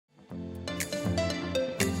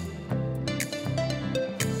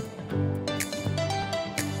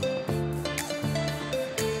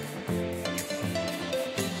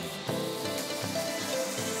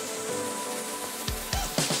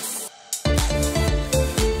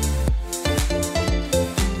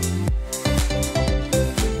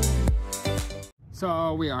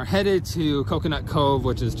So we are headed to Coconut Cove,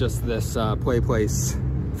 which is just this play place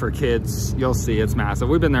for kids. You'll see it's massive.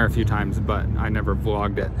 We've been there a few times, but I never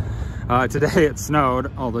vlogged it. Today it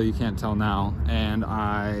snowed, although you can't tell now, and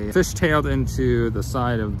I fishtailed into the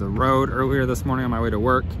side of the road earlier this morning on my way to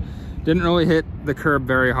work. Didn't really hit the curb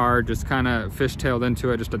very hard, just kind of fishtailed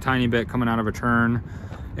into it just a tiny bit coming out of a turn,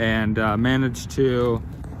 and managed to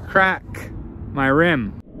crack my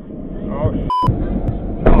rim. Oh,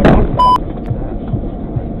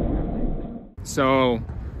 so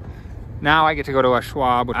now I get to go to West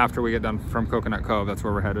Schwab after we get done from Coconut Cove. That's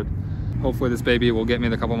where we're headed. Hopefully this baby will get me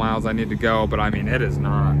the couple miles I need to go, but I mean, it is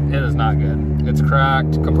not good. It's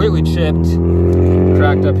cracked, completely chipped,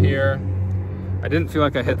 cracked up here. I didn't feel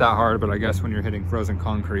like I hit that hard, but I guess when you're hitting frozen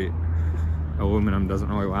concrete, aluminum doesn't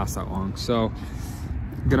really last that long. So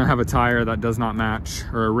I'm gonna have a tire that does not match,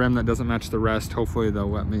 or a rim that doesn't match the rest. Hopefully they'll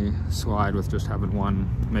let me slide with just having one,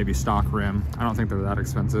 maybe stock rim. I don't think they're that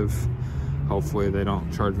expensive. Hopefully they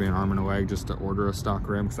don't charge me an arm and a leg just to order a stock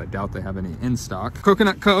rim, because I doubt they have any in stock.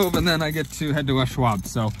 Coconut Cove, and then I get to head to West Schwab.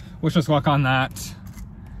 So wish us luck on that.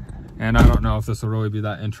 And I don't know if this will really be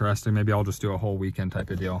that interesting. Maybe I'll just do a whole weekend type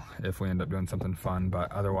of deal if we end up doing something fun.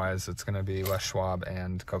 But otherwise, it's gonna be West Schwab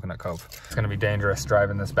and Coconut Cove. It's gonna be dangerous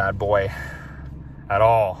driving this bad boy at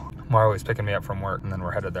all. Marley's picking me up from work, and then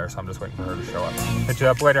we're headed there. So I'm just waiting for her to show up. Hit you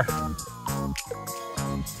up later.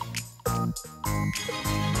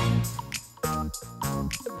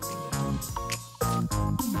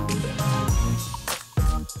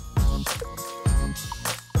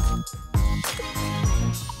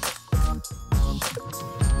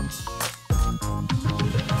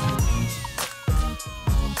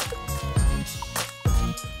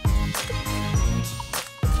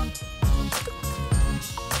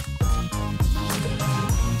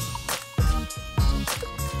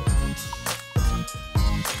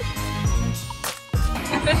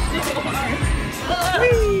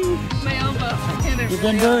 My elbow. You've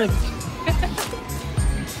been birthed.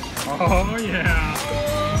 Oh yeah.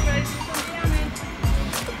 Oh, ready for some damage.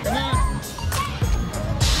 Come on.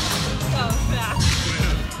 So fast.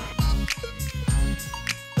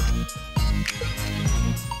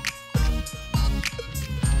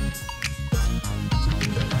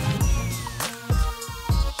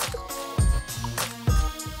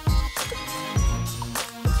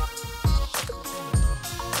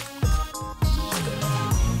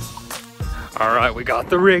 All right, we got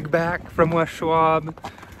the rig back from West Schwab.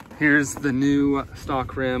 Here's the new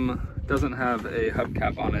stock rim. Doesn't have a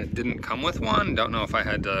hubcap on it. Didn't come with one. Don't know if I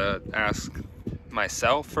had to ask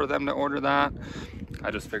myself for them to order that.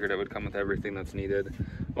 I just figured it would come with everything that's needed.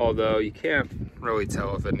 Although you can't really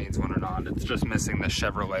tell if it needs one or not. It's just missing the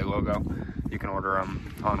Chevrolet logo. You can order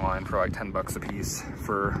them online for like 10 bucks a piece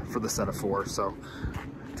for the set of 4. So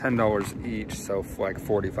 $10 each, so like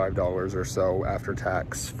 $45 or so after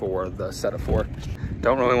tax for the set of 4.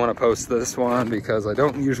 Don't really want to post this one because I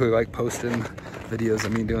don't usually like posting videos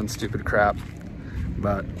of me doing stupid crap,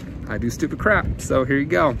 but I do stupid crap, so here you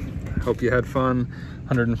go. Hope you had fun.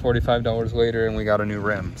 $145 later and we got a new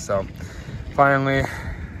rim. So finally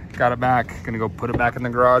got it back. Gonna go put it back in the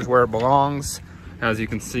garage where it belongs. As you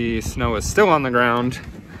can see, snow is still on the ground.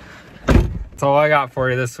 That's all I got for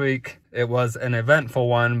you this week. It was an eventful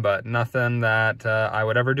one, but nothing that I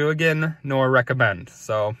would ever do again, nor recommend.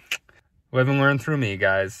 So, live and learn through me,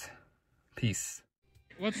 guys. Peace.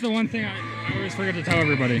 What's the one thing I always forget to tell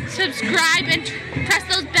everybody? Subscribe and press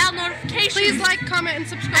those bell notifications. Please like, comment, and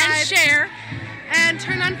subscribe. And share. And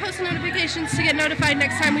turn on post notifications to get notified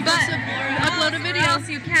next time we upload a video. Else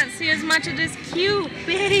you can't see as much of this cute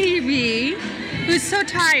baby who's so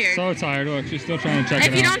tired. So tired. Look, she's still trying to check it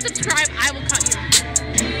out. If you don't subscribe, I will cut you.